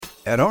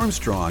At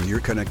Armstrong, your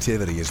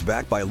connectivity is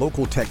backed by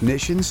local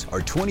technicians,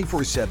 our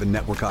 24/7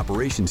 network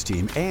operations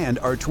team, and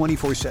our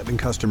 24/7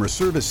 customer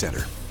service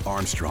center.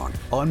 Armstrong,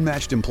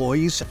 unmatched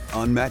employees,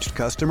 unmatched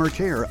customer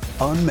care,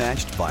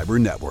 unmatched fiber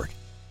network.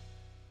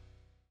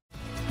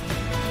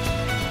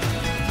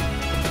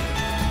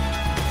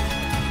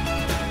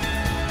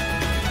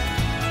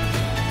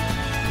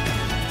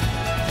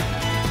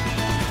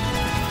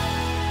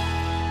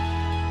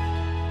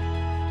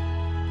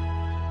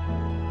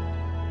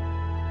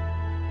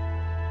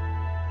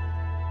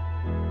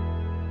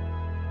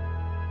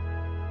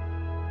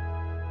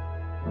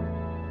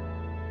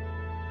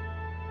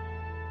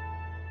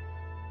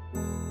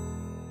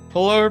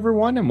 Hello,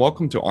 everyone, and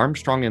welcome to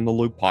Armstrong in the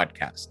Loop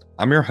podcast.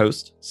 I'm your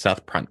host,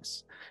 Seth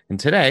Prentice, and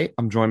today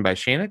I'm joined by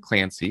Shana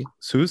Clancy,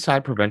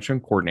 Suicide Prevention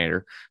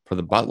Coordinator for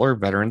the Butler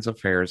Veterans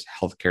Affairs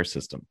Healthcare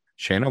System.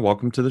 Shana,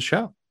 welcome to the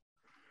show.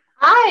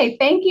 Hi,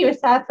 thank you,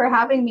 Seth, for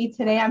having me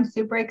today. I'm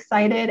super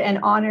excited and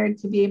honored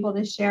to be able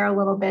to share a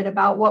little bit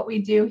about what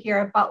we do here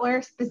at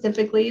Butler,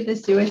 specifically the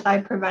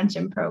Suicide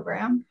Prevention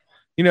Program.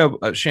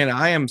 Shana,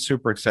 I am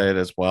super excited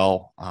as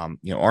well.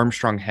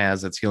 Armstrong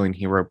has its Healing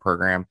Hero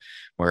program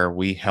where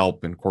we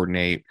help and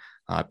coordinate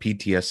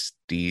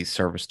PTSD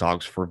service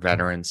dogs for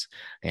veterans.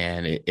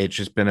 And it's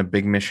just been a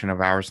big mission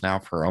of ours now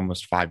for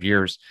almost 5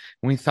 years.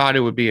 And we thought it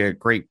would be a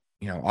great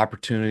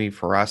opportunity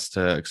for us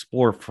to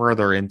explore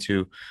further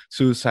into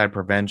suicide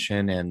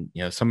prevention and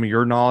some of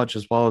your knowledge,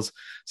 as well as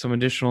some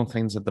additional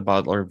things that the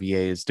Butler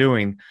VA is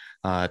doing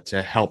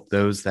to help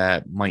those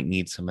that might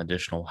need some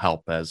additional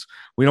help, as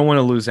we don't want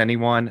to lose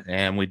anyone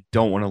and we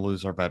don't want to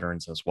lose our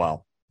veterans as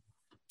well.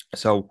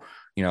 So,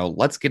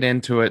 let's get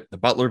into it. The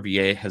Butler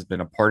VA has been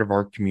a part of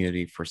our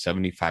community for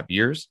 75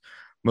 years.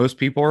 Most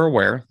people are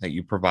aware that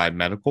you provide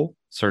medical,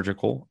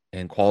 surgical,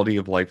 and quality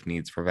of life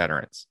needs for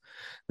veterans.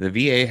 The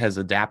VA has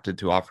adapted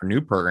to offer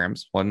new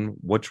programs, one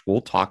which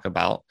we'll talk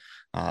about,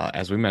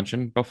 as we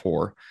mentioned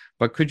before.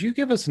 But could you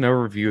give us an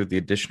overview of the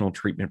additional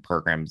treatment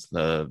programs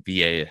the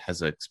VA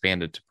has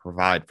expanded to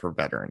provide for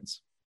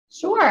veterans?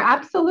 Sure,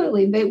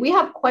 absolutely. We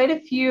have quite a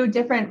few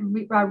different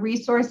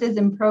resources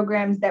and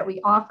programs that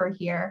we offer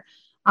here.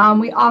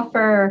 We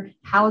offer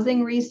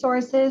housing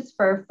resources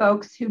for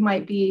folks who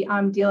might be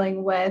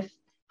dealing with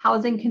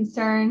housing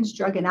concerns,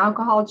 drug and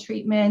alcohol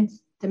treatment,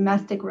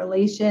 domestic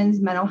relations,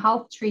 mental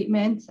health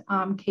treatment,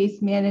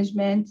 case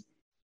management,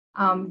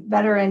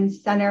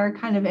 veterans center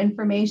kind of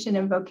information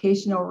and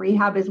vocational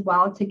rehab as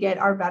well to get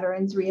our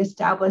veterans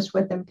reestablished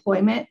with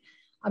employment,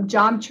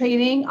 job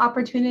training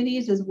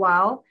opportunities as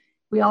well.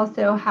 We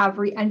also have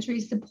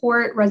reentry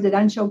support,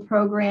 residential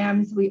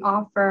programs. We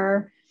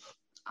offer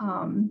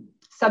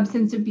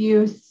substance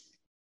abuse,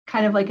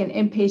 kind of like an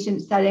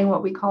inpatient setting,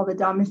 what we call the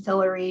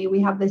domiciliary.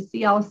 We have the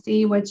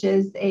CLC, which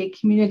is a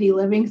community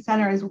living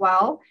center as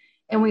well.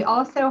 And we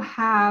also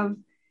have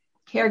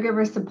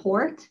caregiver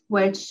support,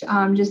 which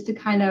just to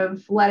kind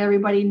of let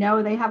everybody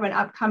know, they have an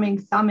upcoming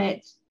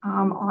summit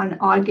on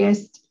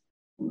August,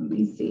 let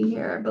me see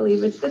here, I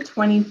believe it's the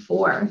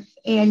 24th.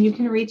 And you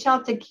can reach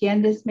out to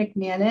Candace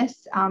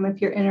McManus if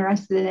you're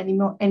interested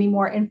in any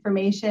more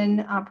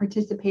information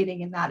participating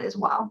in that as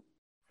well.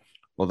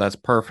 Well, that's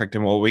perfect.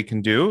 And what we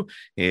can do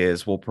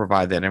is we'll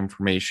provide that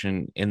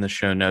information in the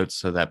show notes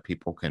so that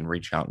people can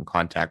reach out and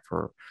contact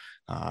for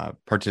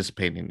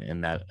participating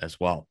in that as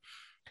well.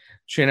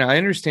 Shana, I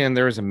understand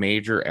there is a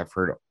major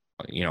effort,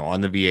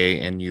 on the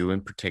VA and you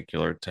in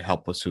particular to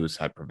help with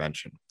suicide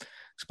prevention.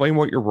 Explain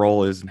what your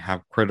role is and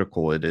how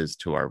critical it is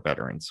to our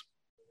veterans.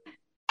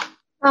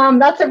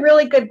 That's a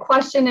really good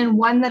question, and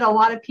one that a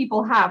lot of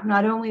people have,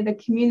 not only the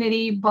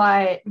community,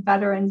 but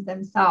veterans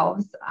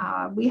themselves.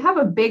 We have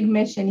a big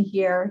mission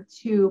here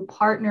to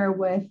partner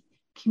with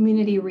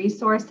community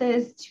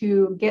resources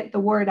to get the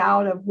word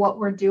out of what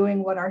we're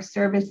doing, what our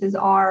services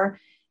are,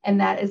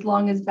 and that as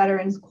long as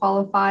veterans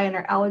qualify and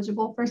are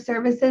eligible for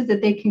services,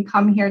 that they can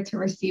come here to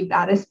receive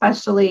that,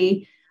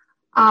 especially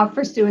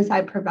for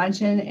suicide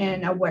prevention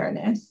and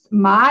awareness.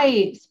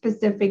 My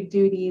specific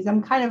duties,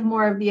 I'm kind of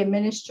more of the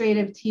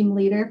administrative team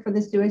leader for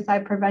the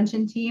suicide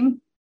prevention team.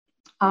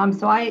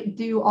 So I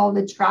do all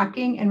the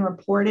tracking and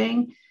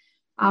reporting,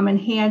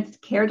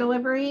 enhanced care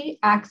delivery,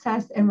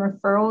 access and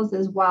referrals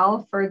as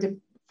well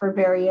for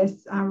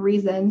various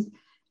reasons,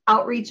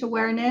 outreach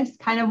awareness,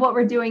 kind of what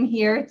we're doing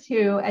here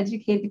to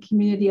educate the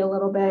community a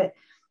little bit.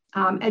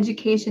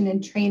 Education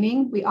and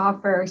training. We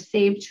offer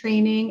SAVE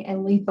training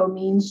and lethal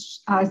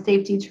means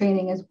safety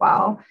training as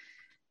well.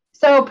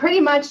 So pretty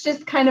much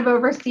just kind of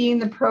overseeing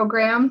the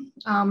program,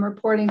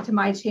 reporting to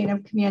my chain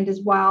of command as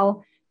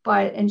well,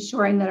 but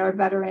ensuring that our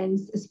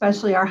veterans,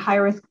 especially our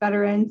high-risk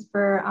veterans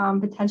for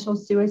potential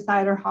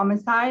suicide or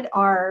homicide,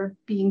 are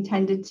being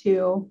tended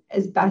to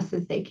as best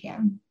as they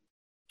can.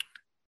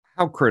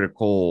 How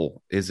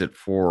critical is it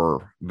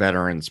for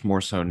veterans,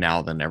 more so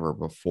now than ever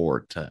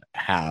before, to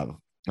have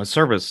a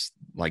service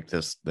like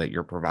this that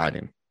you're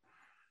providing?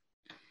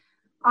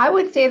 I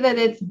would say that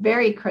it's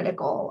very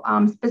critical,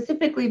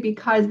 specifically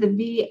because the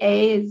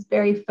VA is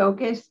very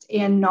focused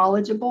and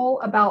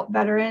knowledgeable about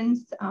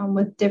veterans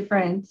with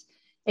different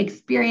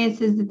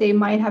experiences that they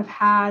might have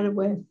had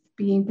with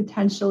being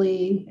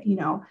potentially,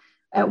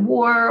 at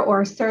war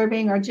or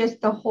serving, or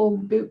just the whole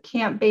boot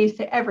camp base,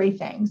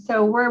 everything.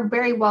 So we're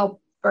very well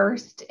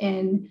versed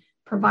in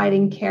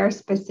providing care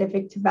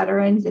specific to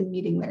veterans and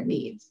meeting their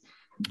needs.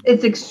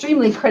 It's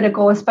extremely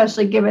critical,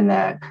 especially given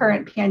the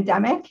current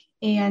pandemic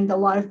and a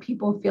lot of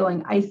people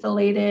feeling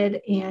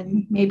isolated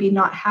and maybe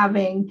not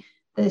having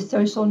the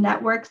social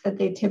networks that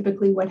they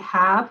typically would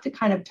have to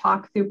kind of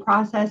talk through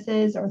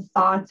processes or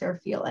thoughts or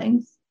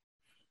feelings.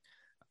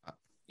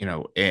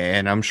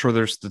 And I'm sure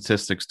there's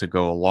statistics to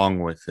go along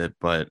with it,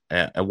 but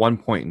at one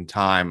point in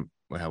time,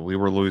 we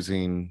were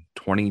losing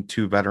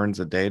 22 veterans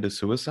a day to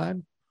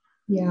suicide.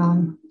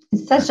 Yeah,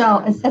 it's such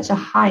a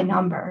high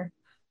number.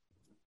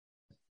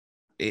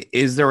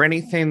 Is there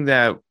anything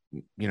that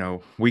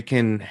we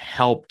can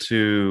help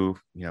to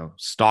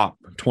stop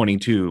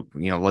 22?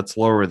 Let's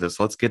lower this.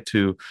 Let's get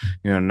to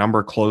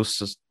number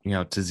closest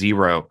to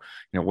zero.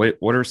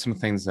 What are some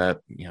things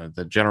that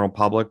the general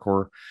public,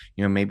 or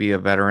maybe a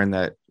veteran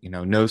that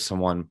knows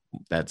someone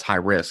that's high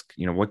risk,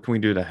 what can we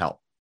do to help?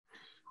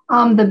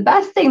 The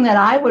best thing that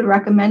I would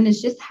recommend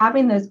is just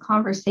having those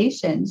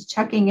conversations,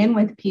 checking in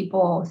with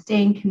people,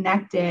 staying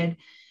connected.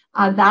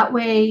 That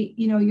way,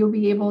 you'll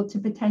be able to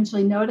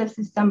potentially notice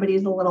if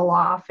somebody's a little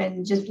off,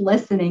 and just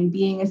listening,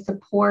 being a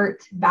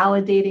support,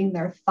 validating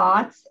their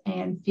thoughts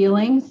and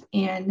feelings,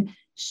 and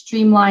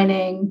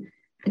streamlining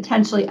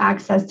potentially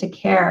access to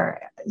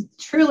care.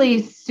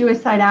 Truly,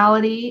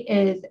 suicidality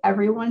is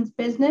everyone's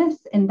business.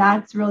 And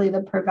that's really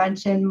the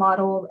prevention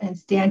model and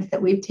stance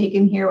that we've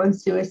taken here with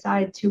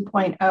Suicide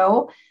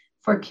 2.0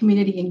 for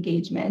community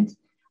engagement.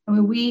 I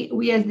mean,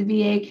 we as the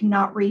VA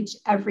cannot reach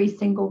every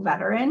single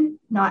veteran.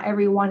 Not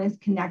everyone is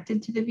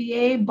connected to the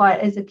VA,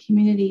 but as a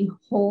community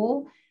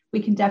whole, we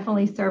can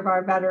definitely serve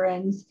our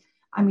veterans.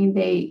 I mean,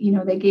 they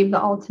gave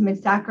the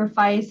ultimate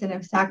sacrifice and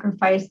have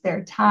sacrificed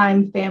their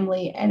time,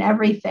 family, and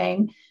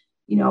everything.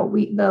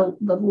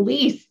 The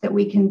least that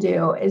we can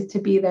do is to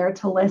be there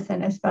to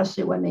listen,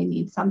 especially when they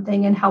need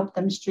something, and help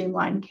them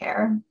streamline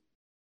care.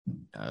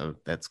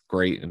 That's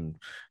great. And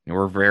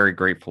we're very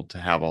grateful to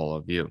have all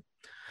of you.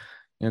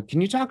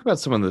 Can you talk about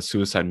some of the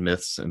suicide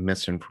myths and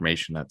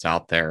misinformation that's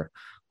out there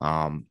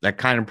that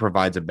kind of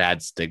provides a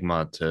bad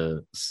stigma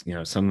to,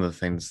 some of the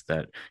things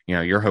that,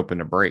 you're hoping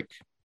to break?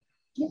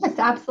 Yes,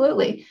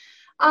 absolutely.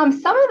 Some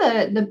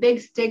of the big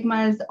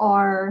stigmas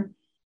are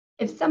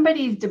if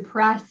somebody's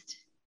depressed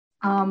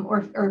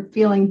or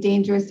feeling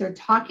dangerous or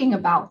talking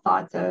about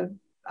thoughts of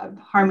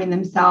harming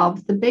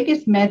themselves, the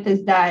biggest myth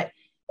is that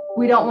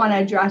we don't want to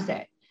address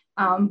it.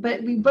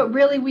 But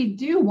really, we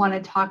do want to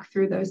talk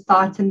through those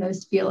thoughts and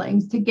those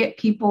feelings to get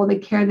people the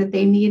care that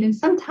they need. And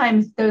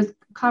sometimes those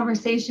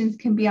conversations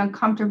can be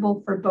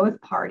uncomfortable for both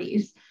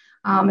parties.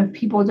 If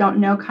people don't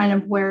know kind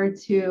of where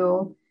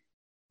to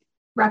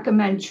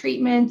recommend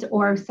treatment,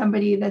 or if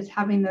somebody that's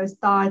having those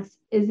thoughts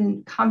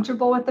isn't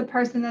comfortable with the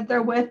person that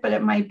they're with, but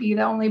it might be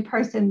the only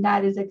person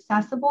that is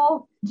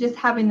accessible, just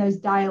having those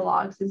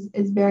dialogues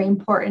is very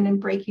important in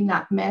breaking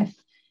that myth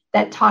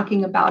that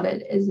talking about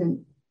it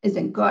isn't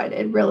good.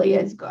 It really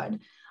is good.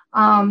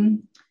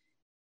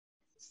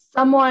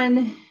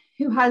 Someone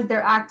who has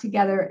their act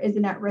together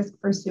isn't at risk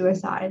for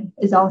suicide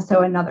is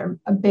also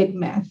a big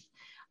myth.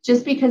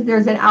 Just because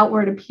there's an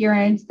outward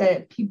appearance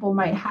that people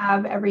might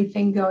have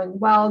everything going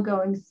well,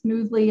 going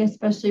smoothly,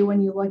 especially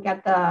when you look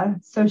at the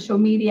social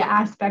media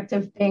aspect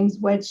of things,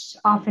 which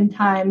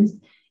oftentimes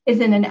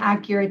isn't an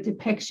accurate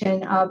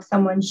depiction of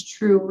someone's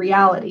true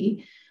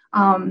reality.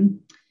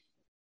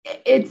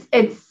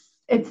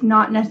 It's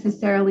not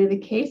necessarily the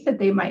case that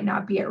they might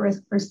not be at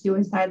risk for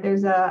suicide.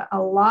 There's a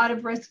lot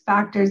of risk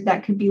factors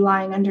that could be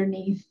lying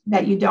underneath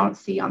that you don't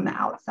see on the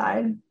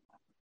outside.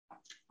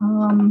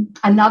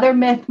 Another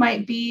myth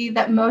might be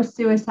that most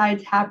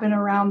suicides happen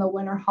around the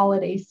winter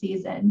holiday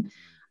season.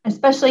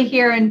 Especially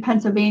here in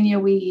Pennsylvania,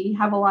 we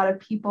have a lot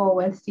of people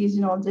with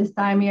seasonal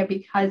dysthymia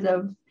because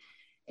of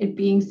it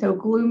being so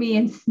gloomy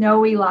and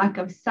snowy, lack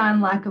of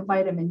sun, lack of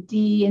vitamin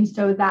D. And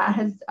so that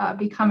has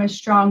become a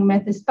strong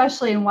myth,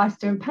 especially in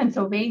Western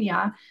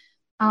Pennsylvania.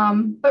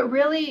 But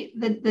really,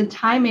 the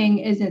timing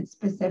isn't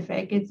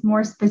specific. It's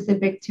more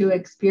specific to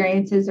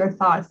experiences or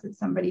thoughts that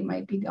somebody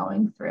might be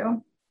going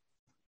through.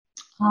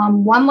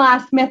 One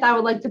last myth I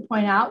would like to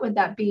point out would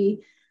that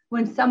be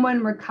when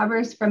someone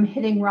recovers from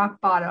hitting rock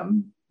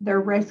bottom,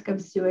 their risk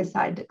of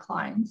suicide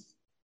declines,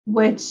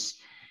 which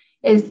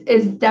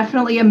is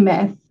definitely a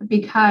myth,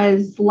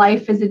 because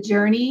life is a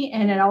journey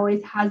and it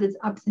always has its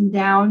ups and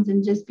downs.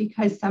 And just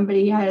because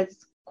somebody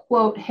has,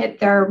 quote, hit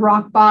their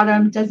rock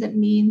bottom doesn't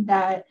mean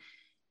that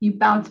you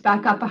bounce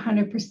back up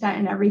 100%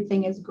 and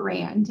everything is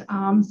grand.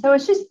 So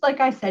it's just, like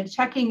I said,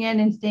 checking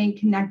in and staying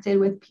connected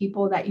with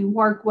people that you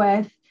work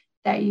with,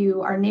 that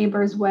you are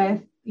neighbors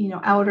with,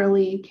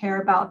 elderly, care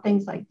about,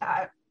 things like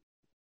that.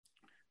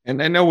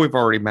 And I know we've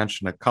already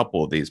mentioned a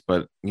couple of these,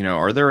 but,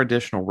 are there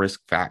additional risk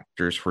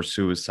factors for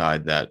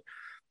suicide that,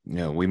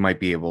 we might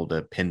be able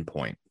to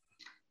pinpoint?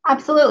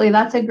 Absolutely.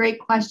 That's a great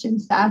question,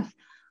 Seth.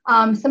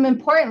 Some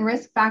important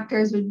risk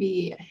factors would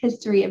be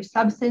history of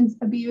substance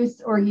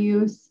abuse or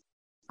use,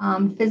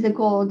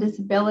 physical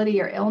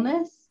disability or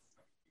illness,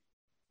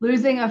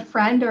 losing a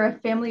friend or a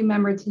family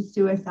member to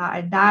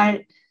suicide.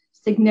 That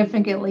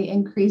significantly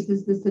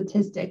increases the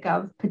statistic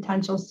of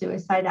potential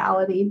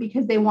suicidality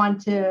because they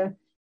want to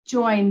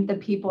join the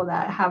people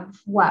that have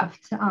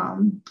left.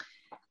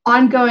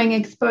 Ongoing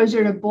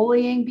exposure to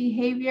bullying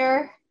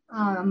behavior,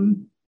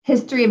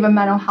 history of a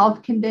mental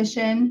health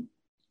condition,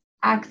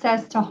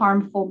 access to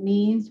harmful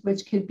means,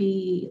 which could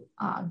be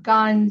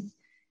guns,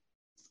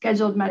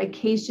 scheduled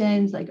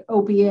medications like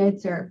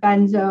opiates or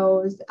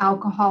benzos,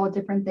 alcohol,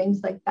 different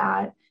things like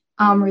that,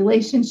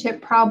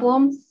 relationship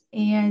problems,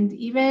 and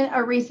even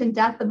a recent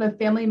death of a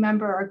family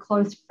member or a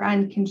close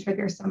friend can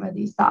trigger some of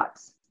these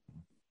thoughts.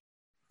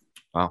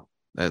 Wow,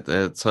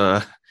 it's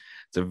a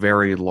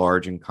very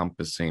large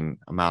encompassing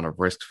amount of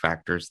risk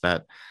factors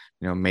that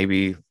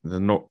maybe the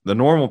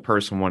normal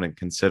person wouldn't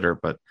consider,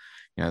 but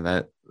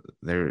that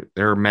there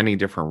are many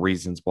different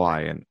reasons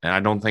why, and I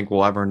don't think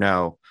we'll ever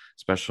know,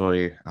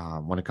 especially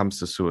when it comes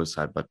to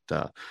suicide. But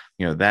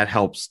that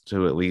helps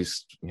to at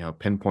least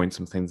pinpoint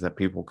some things that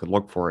people could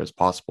look for as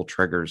possible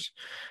triggers,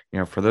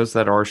 for those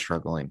that are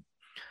struggling.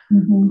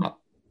 Mm-hmm.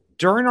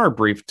 During our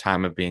brief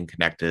time of being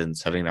connected and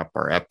setting up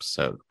our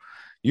episode,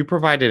 you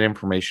provided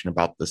information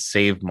about the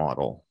SAVE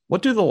model.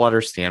 What do the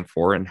letters stand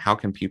for, and how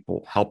can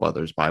people help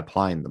others by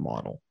applying the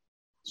model?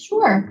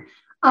 Sure.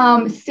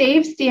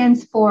 SAVE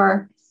stands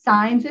for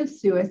signs of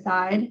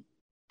suicide.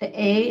 The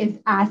A is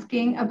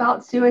asking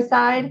about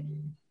suicide.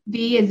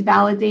 V is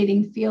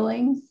validating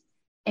feelings.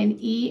 And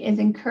E is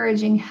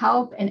encouraging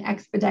help and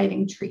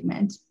expediting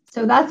treatment.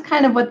 So that's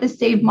kind of what the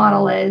SAVE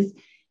model is.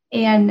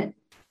 And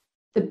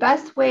the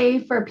best way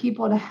for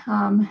people to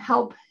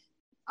help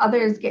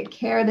others get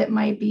care that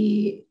might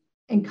be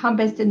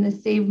encompassed in the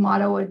SAVE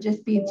model would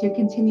just be to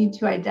continue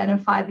to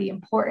identify the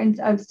importance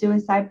of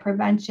suicide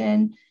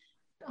prevention,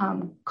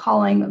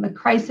 calling the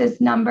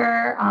crisis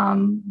number.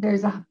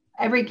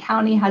 Every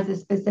county has a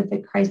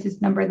specific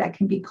crisis number that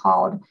can be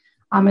called.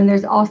 And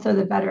there's also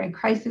the Veteran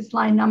Crisis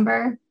Line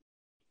number.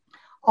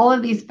 All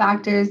of these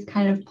factors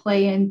kind of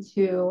play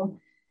into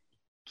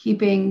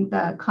keeping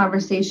the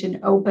conversation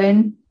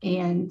open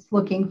and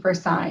looking for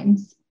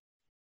signs.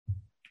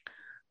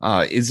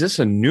 Is this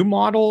a new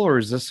model, or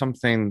is this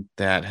something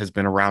that has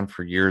been around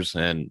for years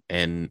and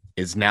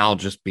is now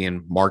just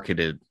being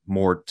marketed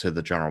more to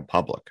the general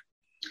public?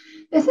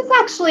 This is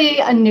actually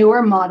a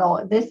newer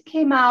model. This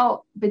came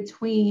out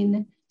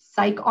between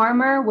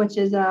PsychArmor, which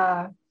is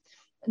a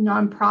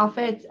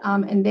nonprofit,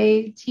 and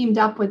they teamed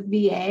up with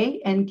VA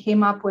and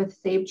came up with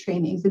SAVE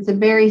trainings. It's a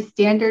very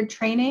standard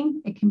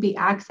training. It can be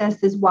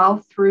accessed as well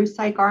through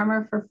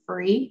PsychArmor for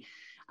free.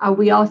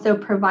 We also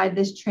provide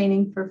this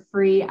training for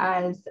free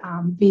as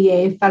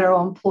VA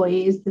federal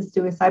employees, the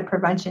suicide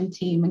prevention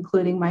team,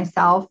 including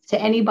myself, to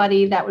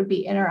anybody that would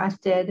be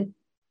interested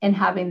in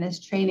having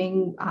this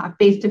training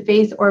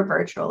face-to-face or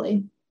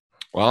virtually.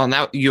 Well,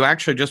 now you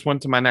actually just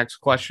went to my next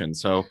question.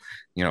 So,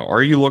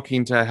 are you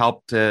looking to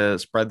help to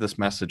spread this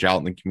message out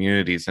in the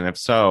communities? And if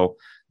so,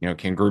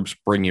 can groups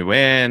bring you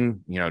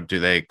in? Do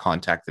they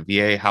contact the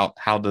VA?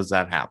 How does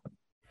that happen?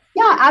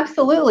 Yeah,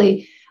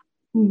 absolutely.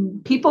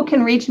 People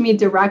can reach me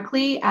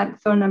directly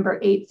at phone number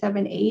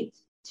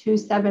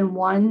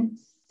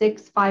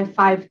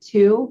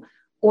 878-271-6552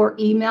 or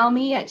email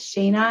me at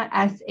Shana,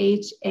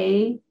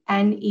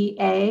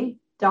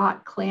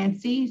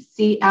 SHANEA.Clancy,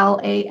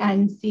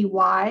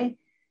 CLANCY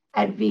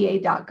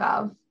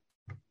 @va.gov.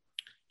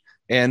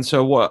 And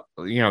so what,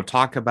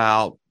 talk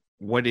about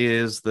what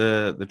is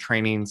the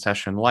training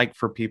session like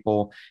for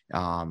people,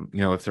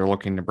 if they're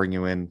looking to bring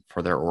you in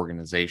for their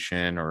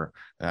organization or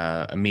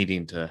a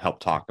meeting to help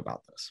talk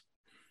about this?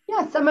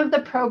 Yeah, some of the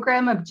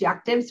program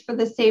objectives for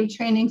the SAVE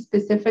training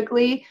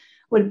specifically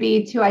would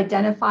be to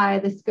identify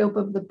the scope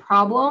of the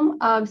problem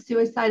of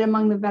suicide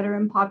among the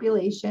veteran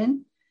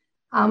population,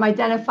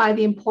 identify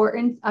the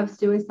importance of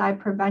suicide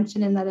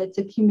prevention and that it's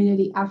a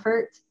community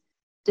effort,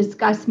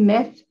 discuss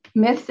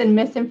myths and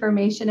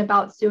misinformation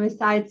about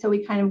suicide. So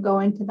we kind of go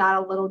into that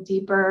a little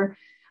deeper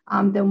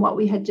than what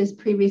we had just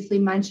previously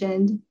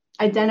mentioned.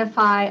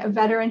 Identify a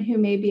veteran who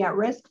may be at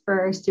risk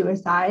for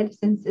suicide,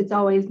 since it's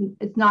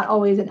not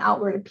always an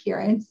outward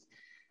appearance.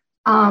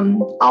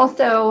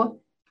 Also,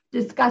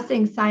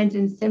 discussing signs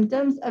and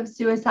symptoms of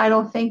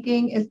suicidal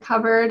thinking is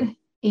covered,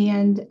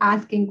 and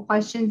asking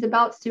questions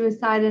about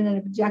suicide in an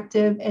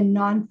objective and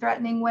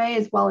non-threatening way,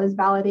 as well as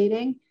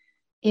validating.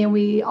 And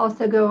we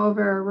also go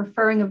over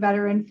referring a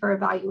veteran for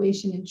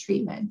evaluation and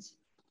treatment.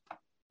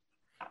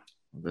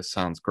 This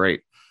sounds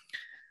great.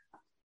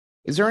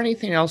 Is there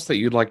anything else that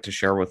you'd like to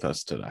share with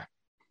us today?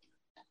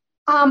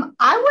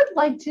 I would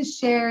like to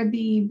share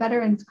the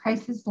Veterans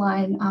Crisis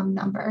Line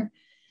number.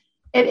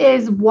 It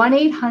is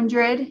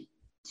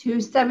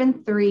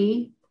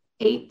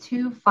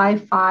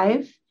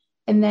 1-800-273-8255,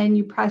 and then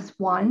you press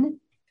 1,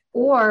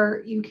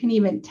 or you can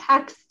even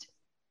text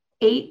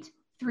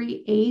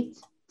 838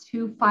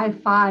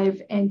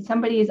 888-255, and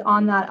somebody is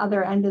on that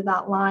other end of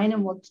that line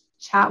and will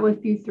chat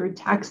with you through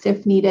text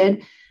if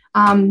needed.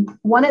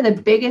 One of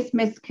the biggest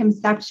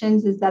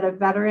misconceptions is that a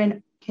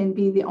veteran can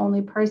be the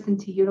only person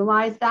to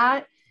utilize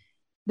that.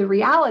 The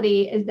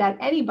reality is that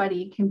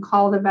anybody can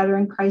call the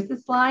Veteran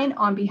Crisis Line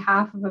on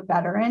behalf of a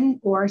veteran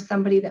or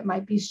somebody that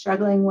might be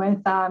struggling with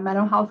a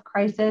mental health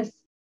crisis.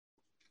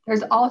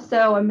 There's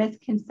also a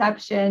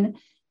misconception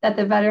that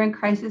the Veteran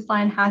Crisis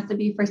Line has to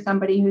be for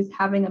somebody who's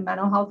having a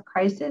mental health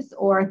crisis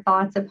or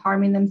thoughts of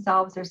harming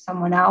themselves or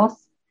someone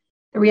else.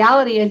 The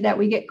reality is that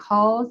we get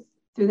calls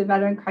through the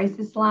Veteran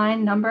Crisis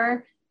Line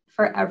number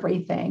for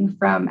everything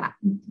from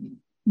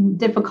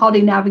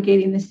difficulty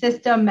navigating the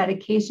system,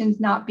 medications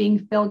not being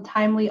filled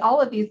timely,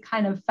 all of these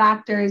kind of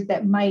factors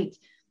that might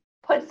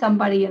put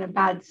somebody in a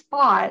bad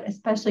spot,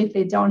 especially if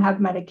they don't have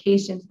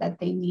medications that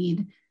they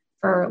need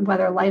for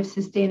whether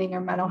life-sustaining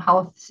or mental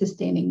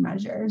health-sustaining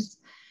measures.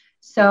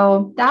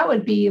 So that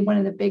would be one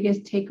of the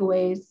biggest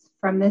takeaways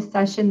from this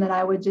session, that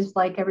I would just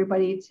like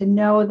everybody to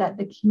know that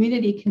the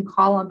community can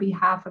call on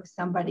behalf of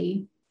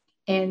somebody,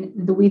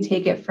 and we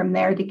take it from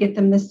there to get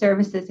them the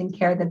services and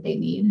care that they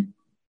need.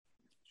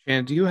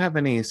 And do you have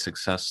any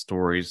success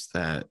stories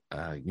that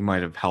you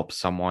might have helped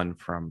someone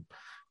from,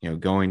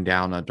 going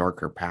down a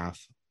darker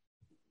path?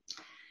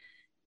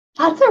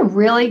 That's a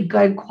really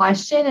good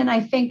question, and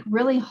I think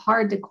really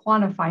hard to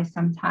quantify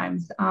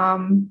sometimes,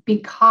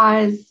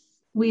 because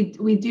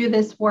we do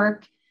this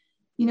work,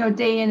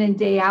 day in and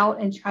day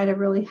out, and try to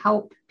really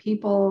help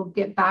people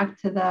get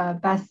back to the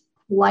best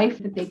life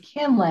that they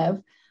can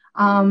live.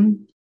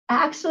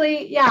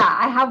 Actually,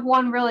 I have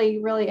one really,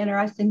 really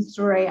interesting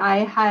story. I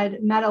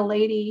had met a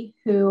lady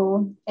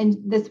who, and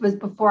this was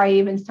before I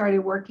even started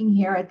working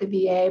here at the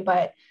VA,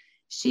 but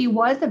she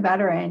was a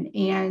veteran,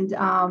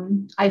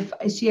 and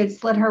she had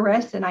slit her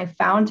wrist, and I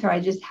found her. I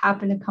just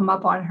happened to come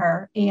up on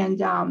her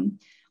and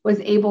was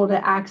able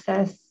to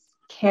access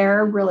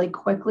care really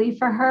quickly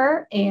for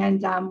her.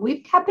 And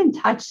we've kept in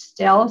touch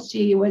still.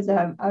 She was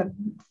a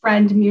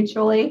friend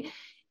mutually.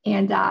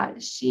 And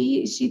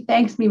she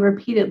thanks me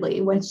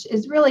repeatedly, which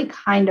is really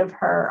kind of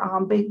her,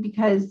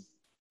 because,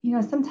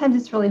 sometimes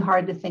it's really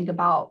hard to think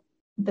about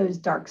those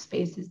dark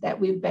spaces that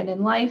we've been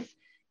in life,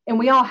 and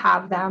we all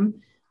have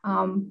them.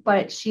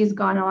 But she's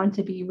gone on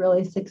to be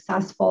really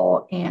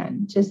successful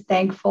and just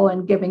thankful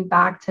and giving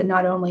back to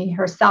not only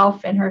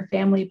herself and her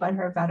family, but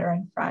her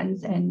veteran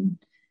friends and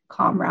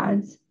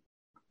comrades.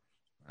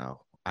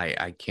 Oh,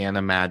 I can't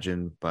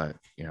imagine, but,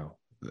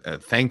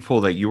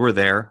 thankful that you were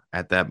there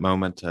at that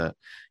moment to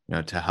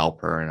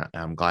help her. And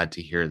I'm glad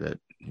to hear that,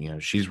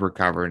 she's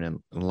recovering and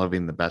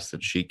living the best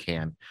that she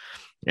can.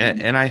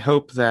 And I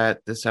hope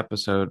that this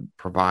episode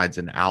provides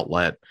an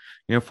outlet,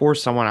 for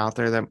someone out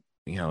there that,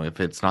 if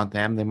it's not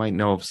them, they might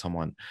know of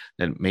someone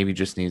that maybe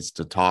just needs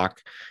to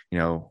talk,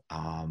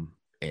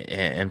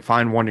 and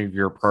find one of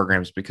your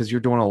programs, because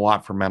you're doing a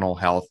lot for mental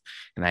health.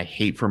 And I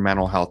hate for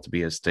mental health to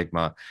be a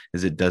stigma,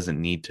 as it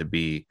doesn't need to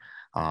be.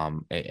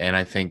 And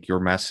I think your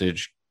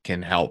message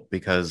can help,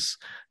 because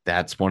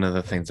that's one of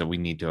the things that we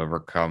need to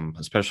overcome,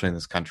 especially in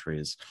this country,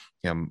 is,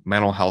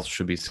 mental health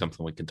should be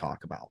something we can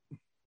talk about.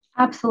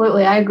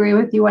 Absolutely. I agree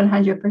with you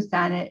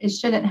 100%. It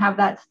shouldn't have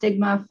that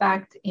stigma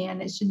effect.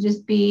 And it should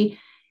just be,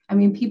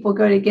 people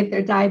go to get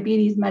their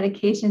diabetes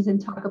medications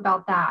and talk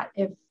about that.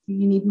 If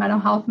you need mental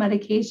health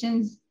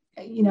medications,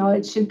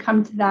 it should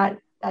come to that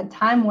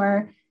time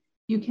where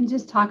you can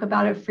just talk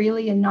about it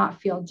freely and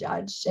not feel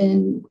judged.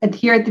 And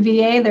here at the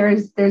VA,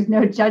 there's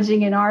no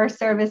judging in our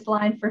service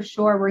line for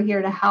sure. We're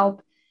here to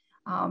help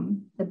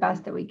the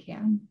best that we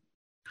can.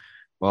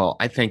 Well,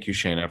 I thank you,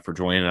 Shana, for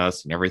joining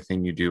us and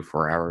everything you do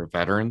for our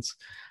veterans.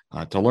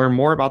 To learn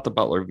more about the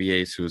Butler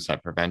VA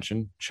suicide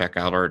prevention, check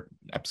out our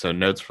episode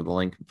notes for the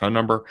link and phone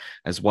number,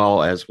 as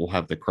well as we'll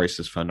have the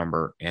crisis phone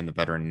number and the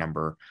veteran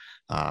number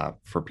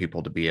for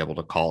people to be able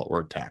to call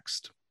or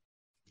text.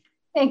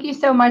 Thank you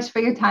so much for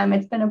your time.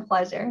 It's been a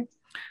pleasure.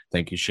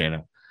 Thank you,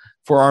 Shana.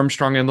 For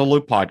Armstrong in the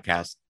Loop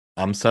podcast,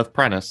 I'm Seth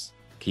Prentice,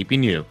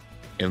 keeping you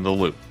in the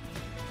loop.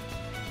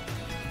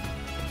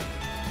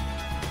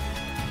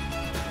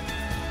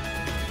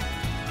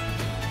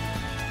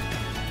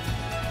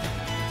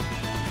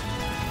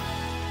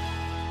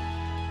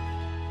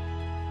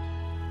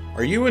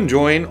 Are you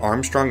enjoying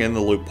Armstrong in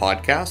the Loop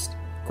podcast?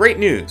 Great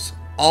news!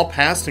 All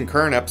past and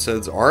current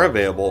episodes are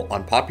available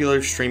on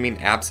popular streaming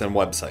apps and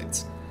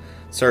websites.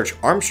 Search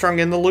Armstrong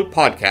in the Loop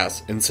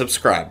podcast and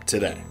subscribe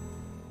today.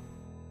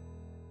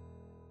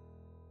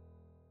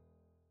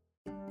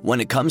 When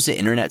it comes to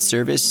internet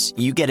service,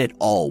 you get it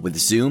all with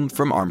Zoom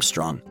from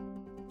Armstrong.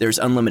 There's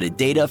unlimited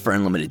data for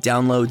unlimited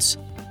downloads,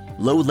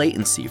 low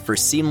latency for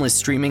seamless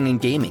streaming and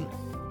gaming,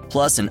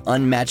 plus an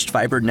unmatched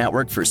fiber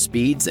network for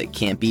speeds that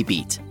can't be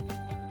beat.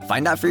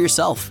 Find out for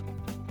yourself.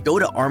 Go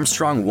to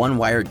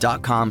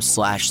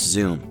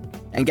armstrong1wire.com/Zoom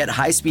and get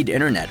high-speed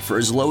internet for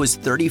as low as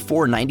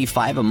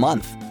 $34.95 a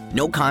month.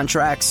 No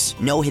contracts,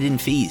 no hidden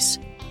fees.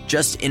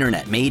 Just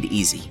internet made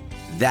easy.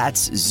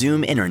 That's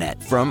Zoom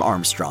Internet from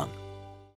Armstrong.